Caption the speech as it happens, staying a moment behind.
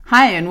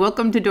Hi, and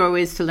welcome to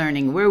Doorways to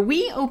Learning, where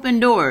we open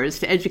doors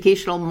to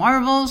educational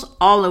marvels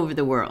all over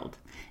the world.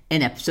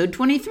 In episode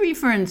 23,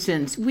 for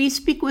instance, we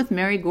speak with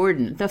Mary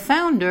Gordon, the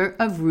founder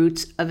of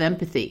Roots of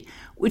Empathy,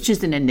 which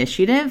is an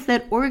initiative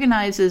that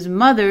organizes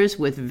mothers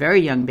with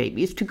very young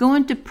babies to go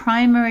into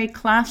primary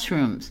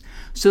classrooms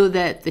so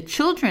that the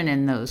children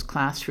in those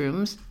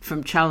classrooms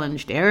from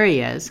challenged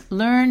areas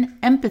learn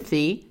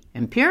empathy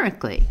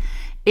empirically.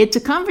 It's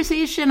a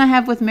conversation I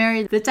have with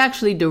Mary that's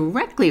actually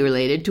directly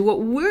related to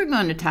what we're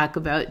going to talk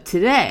about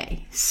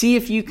today. See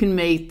if you can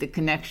make the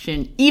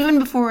connection even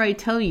before I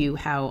tell you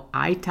how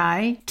I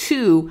tie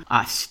two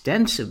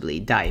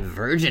ostensibly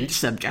divergent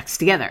subjects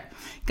together.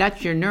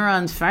 Got your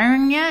neurons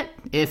firing yet?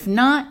 If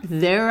not,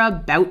 they're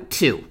about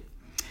to.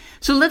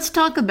 So let's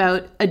talk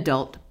about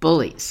adult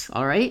bullies,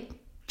 all right?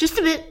 Just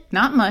a bit,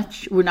 not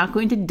much. We're not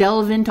going to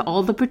delve into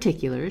all the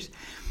particulars.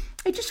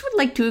 I just would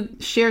like to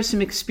share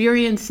some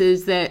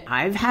experiences that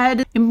I've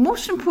had. And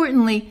most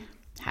importantly,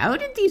 how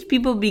did these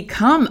people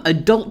become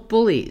adult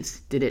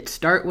bullies? Did it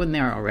start when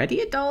they're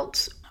already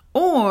adults?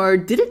 Or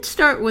did it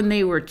start when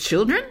they were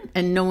children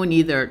and no one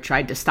either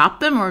tried to stop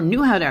them or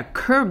knew how to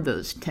curb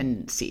those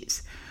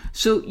tendencies?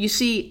 So you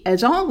see,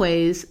 as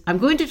always, I'm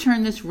going to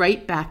turn this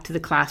right back to the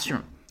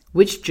classroom,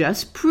 which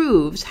just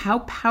proves how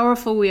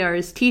powerful we are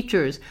as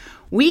teachers.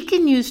 We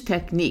can use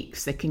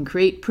techniques that can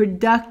create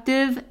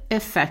productive,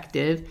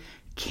 effective,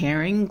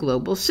 caring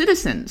global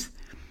citizens.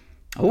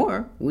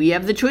 Or we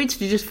have the choice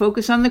to just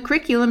focus on the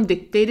curriculum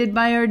dictated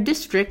by our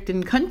district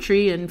and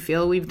country and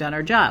feel we've done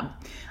our job.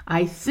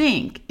 I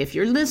think if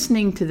you're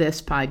listening to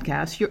this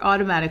podcast, you're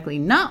automatically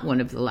not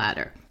one of the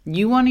latter.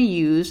 You want to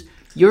use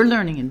your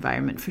learning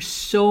environment for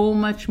so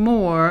much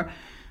more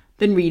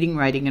than reading,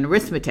 writing, and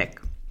arithmetic.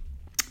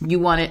 You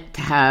want it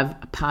to have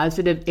a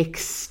positive,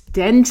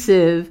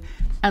 extensive,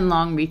 and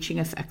long-reaching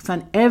effects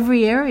on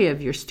every area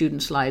of your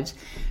students' lives.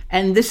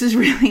 And this is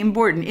really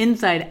important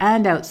inside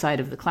and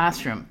outside of the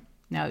classroom.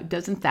 Now,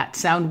 doesn't that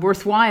sound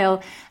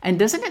worthwhile? And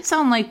doesn't it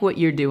sound like what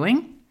you're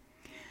doing?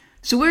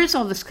 So where is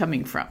all this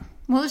coming from?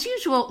 Well, as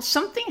usual,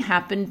 something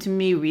happened to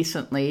me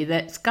recently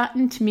that's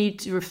gotten to me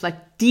to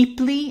reflect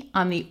deeply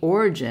on the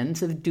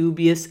origins of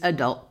dubious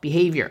adult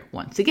behavior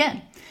once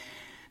again.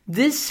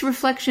 This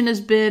reflection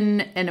has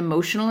been an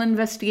emotional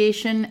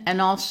investigation,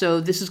 and also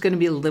this is going to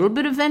be a little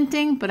bit of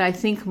venting, but I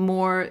think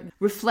more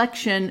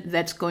reflection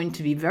that's going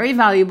to be very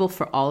valuable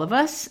for all of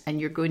us, and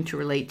you're going to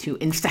relate to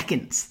in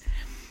seconds.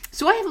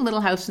 So I have a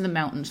little house in the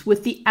mountains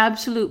with the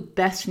absolute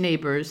best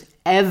neighbors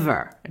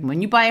ever. And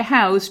when you buy a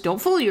house,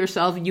 don't fool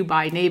yourself, you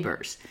buy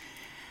neighbors.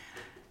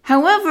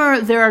 However,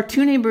 there are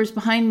two neighbors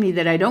behind me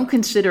that I don't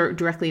consider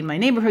directly in my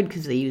neighborhood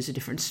because they use a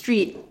different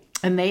street.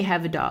 And they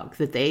have a dog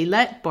that they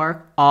let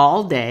bark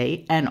all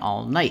day and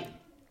all night.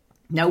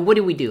 Now, what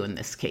do we do in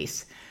this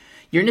case?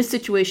 You're in a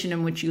situation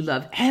in which you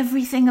love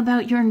everything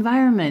about your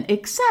environment,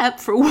 except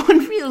for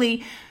one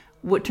really,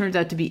 what turns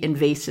out to be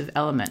invasive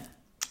element.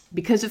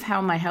 Because of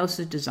how my house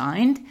is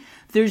designed,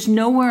 there's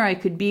nowhere I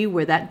could be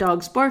where that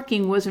dog's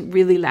barking wasn't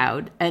really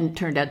loud and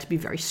turned out to be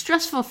very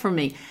stressful for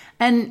me.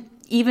 And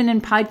even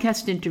in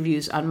podcast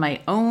interviews on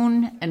my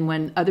own and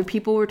when other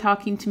people were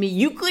talking to me,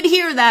 you could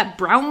hear that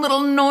brown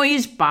little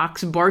noise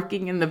box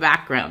barking in the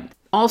background.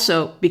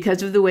 Also,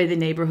 because of the way the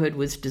neighborhood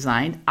was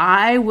designed,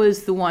 I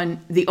was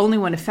the only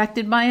one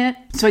affected by it,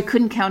 so I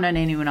couldn't count on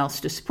anyone else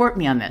to support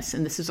me on this.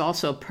 And this is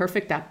also a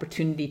perfect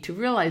opportunity to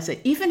realize that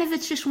even if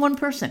it's just one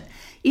person,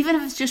 even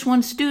if it's just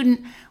one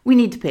student, we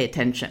need to pay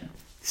attention.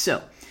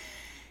 So,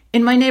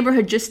 in my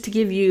neighborhood, just to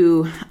give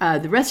you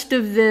the rest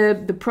of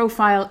the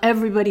profile,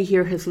 everybody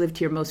here has lived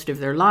here most of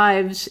their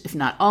lives, if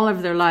not all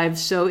of their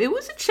lives, so it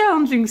was a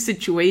challenging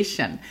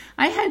situation.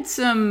 I had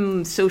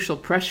some social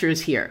pressures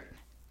here.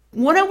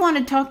 What I want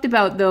to talk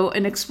about, though,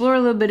 and explore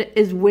a little bit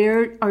is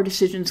where our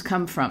decisions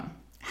come from,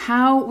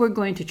 how we're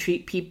going to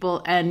treat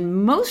people,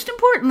 and most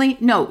importantly,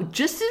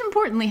 just as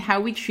importantly, how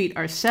we treat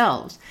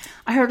ourselves.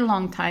 I heard a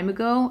long time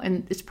ago,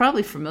 and it's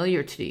probably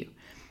familiar to you,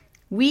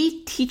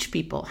 we teach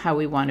people how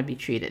we want to be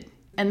treated.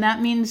 And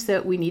that means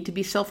that we need to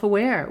be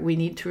self-aware. We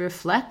need to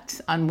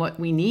reflect on what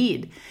we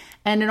need.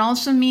 And it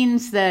also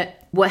means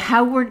that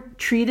how we're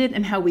treated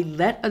and how we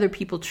let other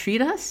people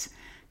treat us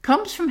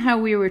comes from how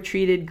we were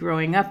treated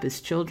growing up as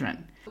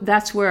children.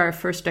 That's where our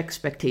first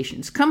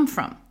expectations come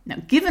from. Now,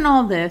 given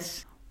all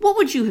this, what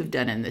would you have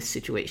done in this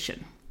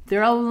situation?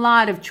 There are a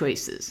lot of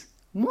choices.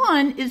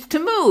 One is to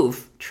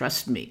move.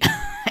 Trust me.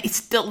 I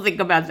still think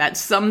about that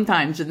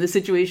sometimes, and the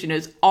situation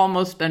is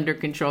almost under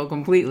control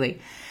completely.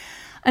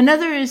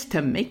 Another is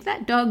to make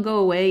that dog go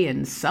away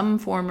in some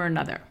form or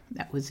another.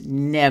 That was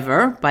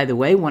never, by the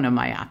way, one of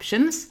my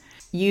options.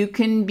 You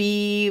can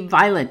be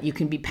violent, you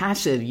can be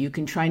passive, you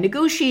can try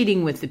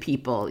negotiating with the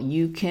people,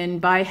 you can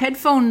buy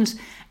headphones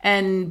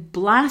and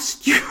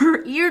blast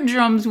your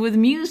eardrums with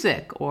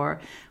music,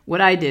 or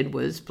what I did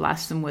was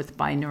blast them with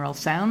binaural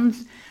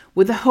sounds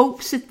with the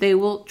hopes that they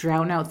will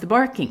drown out the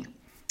barking.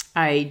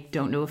 I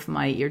don't know if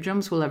my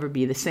eardrums will ever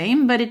be the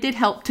same, but it did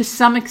help to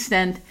some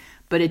extent,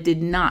 but it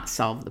did not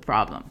solve the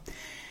problem.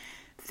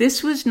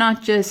 This was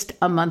not just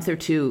a month or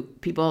two,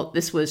 people.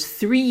 This was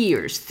 3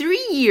 years. 3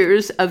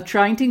 years of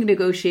trying to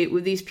negotiate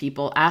with these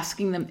people,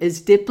 asking them as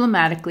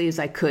diplomatically as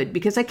I could,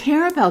 because I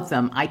care about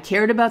them. I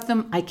cared about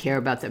them. I care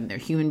about them. They're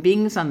human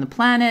beings on the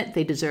planet.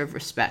 They deserve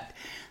respect.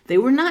 They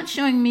were not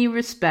showing me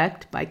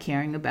respect by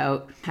caring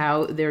about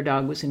how their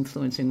dog was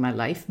influencing my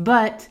life,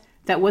 but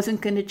that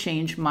wasn't going to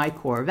change my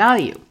core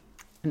value,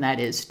 and that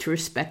is to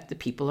respect the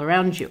people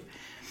around you.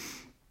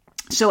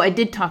 So I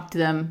did talk to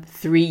them,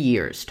 3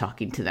 years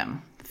talking to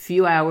them.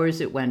 Few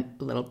hours it went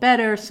a little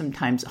better,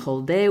 sometimes a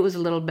whole day it was a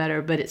little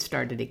better, but it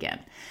started again.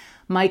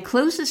 My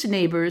closest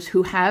neighbors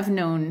who have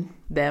known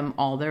them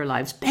all their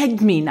lives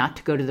begged me not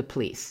to go to the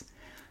police.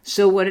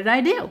 So what did I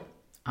do?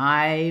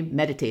 I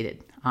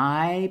meditated.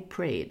 I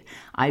prayed.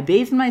 I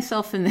bathed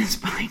myself in this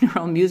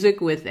binaural music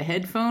with the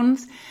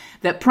headphones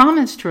that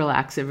promised to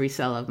relax every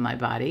cell of my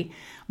body,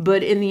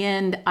 but in the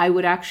end I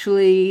would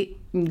actually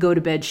go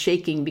to bed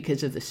shaking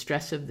because of the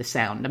stress of the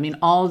sound. I mean,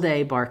 all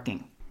day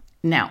barking.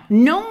 Now,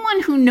 no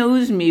one who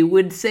knows me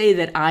would say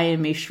that I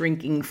am a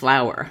shrinking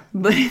flower,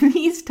 but in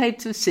these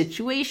types of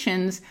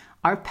situations,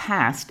 our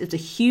past is a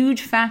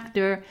huge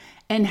factor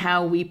in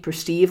how we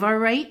perceive our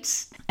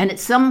rights. And at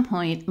some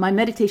point, my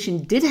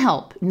meditation did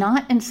help,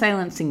 not in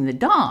silencing the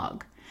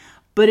dog,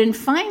 but in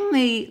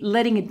finally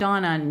letting it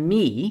dawn on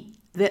me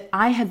that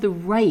I had the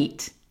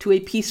right to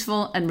a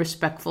peaceful and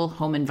respectful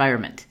home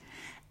environment,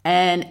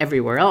 and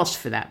everywhere else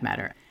for that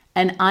matter.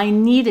 And I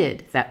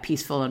needed that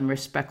peaceful and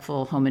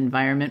respectful home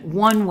environment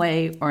one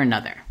way or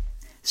another.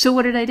 So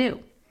what did I do?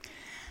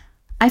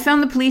 I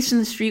found the police in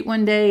the street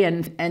one day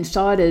and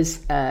saw it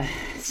as a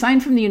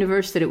sign from the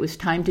universe that it was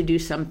time to do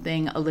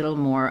something a little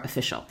more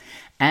official.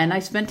 And I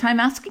spent time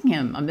asking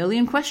him a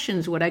million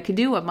questions, what I could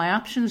do, what my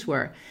options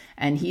were.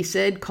 And he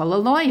said, call a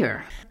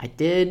lawyer. I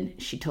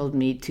did. She told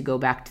me to go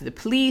back to the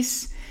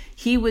police.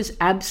 He was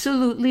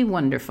absolutely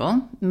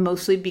wonderful,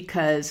 mostly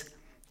because,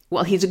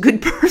 well, he's a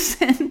good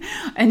person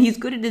and he's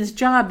good at his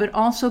job, but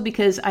also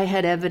because I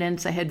had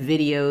evidence, I had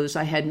videos,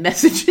 I had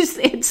messages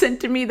they had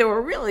sent to me that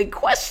were really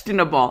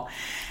questionable.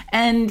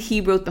 And he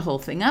wrote the whole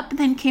thing up and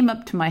then came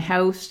up to my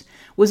house,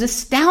 was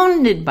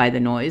astounded by the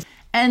noise.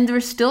 And there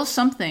are still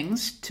some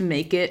things to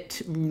make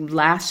it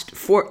last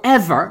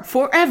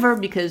forever,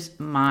 because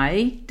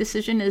my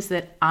decision is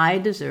that I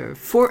deserve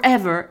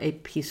forever a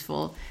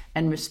peaceful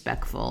and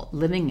respectful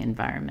living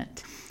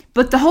environment.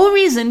 But the whole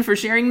reason for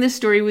sharing this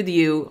story with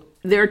you,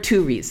 there are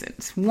two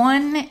reasons.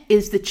 One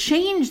is the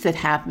change that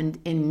happened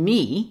in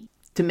me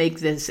to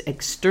make this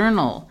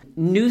external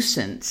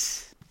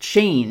nuisance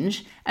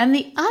change, and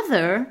the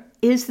other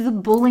is the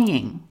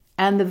bullying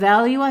and the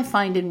value I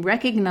find in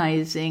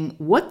recognizing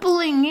what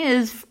bullying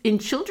is in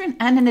children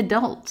and in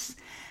adults,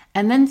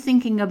 and then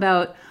thinking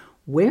about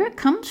where it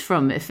comes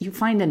from. If you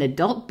find an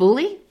adult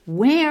bully,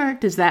 where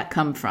does that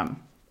come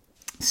from?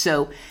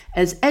 So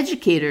as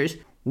educators,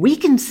 we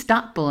can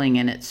stop bullying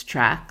in its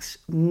tracks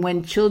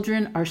when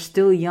children are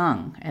still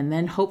young, and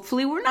then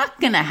hopefully we're not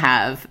going to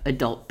have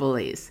adult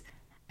bullies.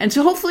 And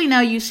so hopefully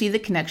now you see the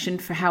connection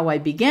for how I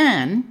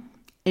began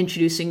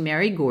introducing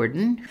Mary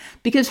Gordon,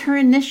 because her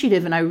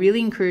initiative, and I really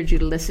encourage you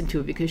to listen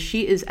to it because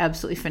she is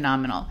absolutely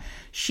phenomenal.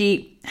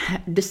 She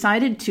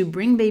decided to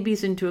bring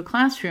babies into a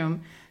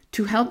classroom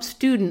to help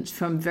students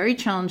from very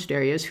challenged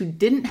areas who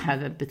didn't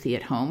have empathy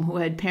at home, who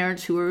had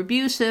parents who were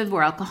abusive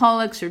or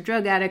alcoholics or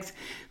drug addicts,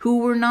 who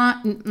were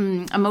not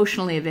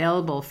emotionally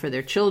available for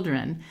their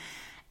children.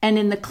 And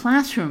in the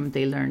classroom,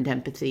 they learned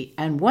empathy.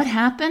 And what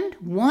happened?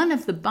 One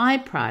of the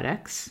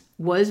byproducts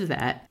was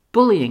that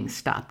bullying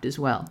stopped as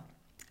well.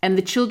 And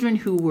the children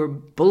who were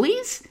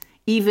bullies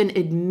even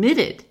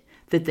admitted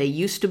that they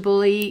used to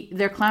bully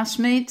their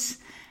classmates,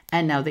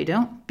 and now they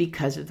don't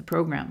because of the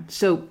program.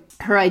 So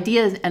her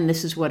idea, and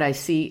this is what I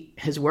see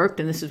has worked,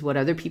 and this is what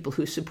other people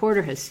who support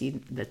her has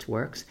seen that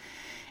works,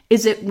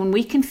 is that when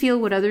we can feel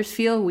what others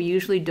feel, we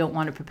usually don't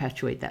want to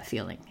perpetuate that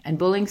feeling. And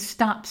bullying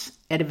stops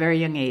at a very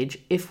young age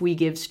if we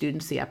give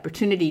students the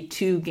opportunity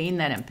to gain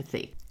that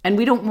empathy. And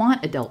we don't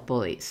want adult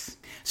bullies.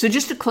 So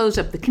just to close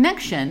up the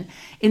connection,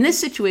 in this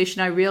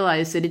situation, I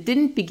realized that it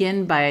didn't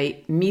begin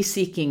by me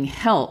seeking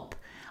help.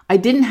 I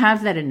didn't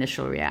have that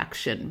initial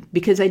reaction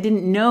because I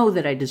didn't know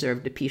that I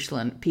deserved a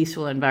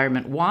peaceful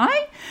environment.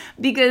 Why?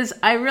 Because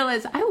I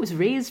realized I was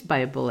raised by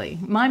a bully.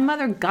 My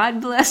mother,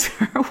 God bless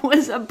her,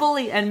 was a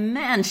bully, and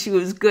man, she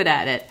was good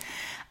at it.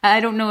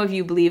 I don't know if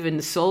you believe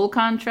in soul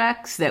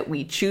contracts, that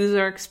we choose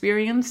our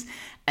experience.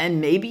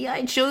 And maybe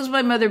I chose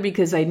my mother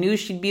because I knew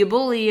she'd be a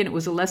bully and it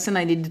was a lesson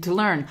I needed to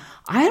learn.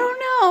 I don't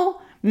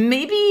know.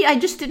 Maybe I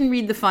just didn't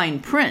read the fine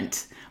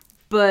print.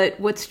 But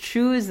what's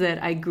true is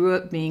that I grew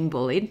up being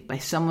bullied by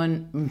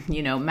someone,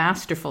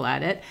 masterful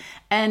at it.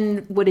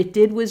 And what it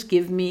did was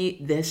give me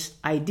this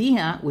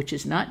idea, which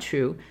is not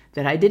true,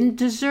 that I didn't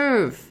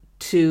deserve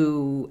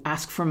to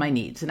ask for my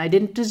needs. And I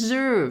didn't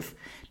deserve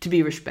to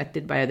be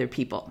respected by other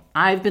people.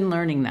 I've been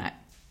learning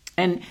that.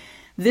 And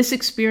this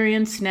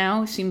experience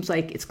now seems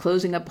like it's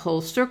closing up a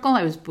whole circle.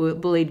 I was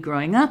bullied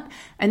growing up,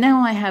 and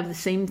now I have the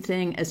same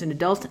thing as an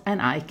adult,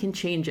 and I can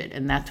change it,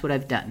 and that's what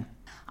I've done.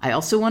 I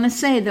also want to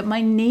say that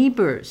my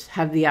neighbors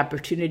have the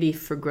opportunity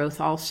for growth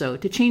also,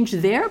 to change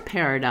their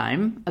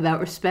paradigm about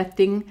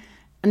respecting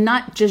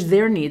not just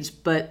their needs,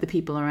 but the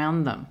people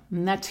around them.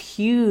 And that's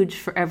huge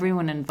for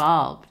everyone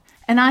involved.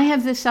 And I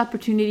have this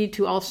opportunity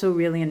to also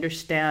really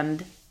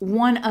understand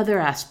one other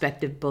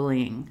aspect of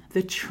bullying,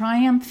 the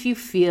triumph you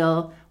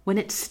feel when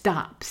it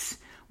stops,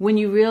 when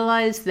you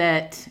realize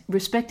that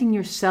respecting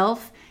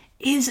yourself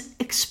is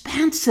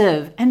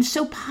expansive and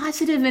so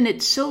positive, and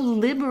it's so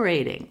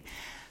liberating.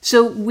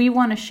 So we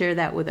want to share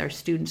that with our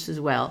students as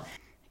well.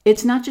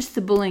 It's not just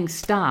the bullying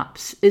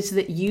stops, it's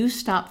that you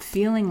stop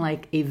feeling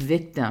like a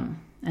victim.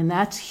 And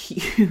that's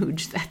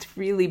huge. That's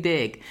really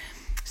big.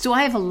 So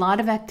I have a lot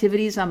of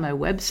activities on my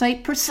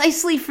website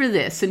precisely for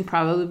this, and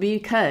probably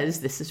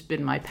because this has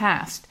been my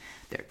past.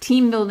 There are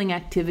team building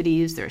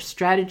activities, there are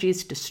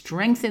strategies to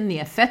strengthen the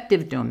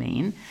affective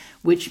domain,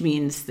 which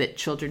means that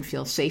children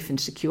feel safe and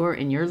secure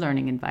in your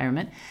learning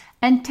environment,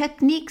 and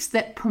techniques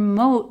that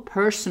promote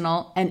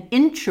personal and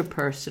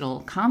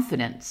intrapersonal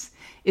confidence.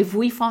 If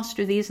we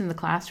foster these in the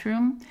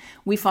classroom,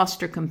 we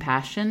foster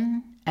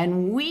compassion,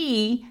 and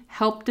we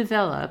help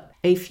develop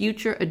a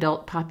future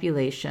adult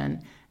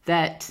population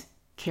that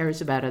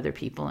cares about other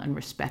people and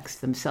respects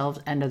themselves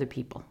and other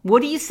people.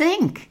 What do you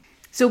think?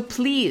 So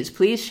please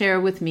share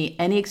with me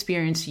any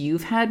experience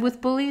you've had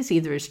with bullies,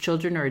 either as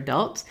children or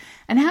adults,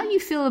 and how you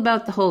feel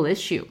about the whole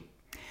issue.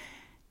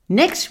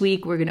 Next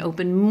week, we're going to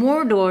open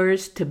more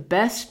doors to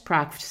best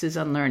practices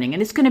on learning.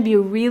 And it's going to be a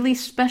really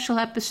special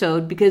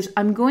episode because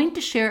I'm going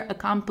to share a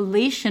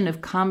compilation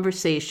of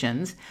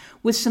conversations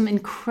with some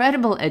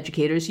incredible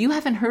educators you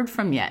haven't heard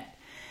from yet.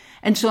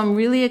 And so I'm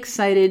really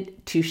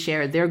excited to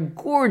share their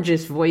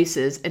gorgeous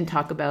voices and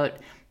talk about,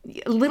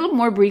 a little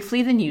more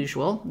briefly than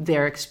usual,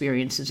 their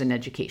experiences in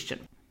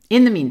education.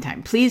 In the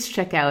meantime, please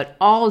check out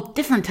all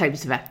different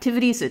types of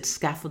activities at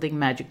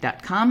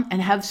scaffoldingmagic.com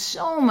and have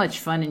so much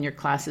fun in your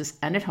classes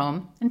and at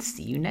home, and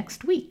see you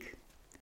next week.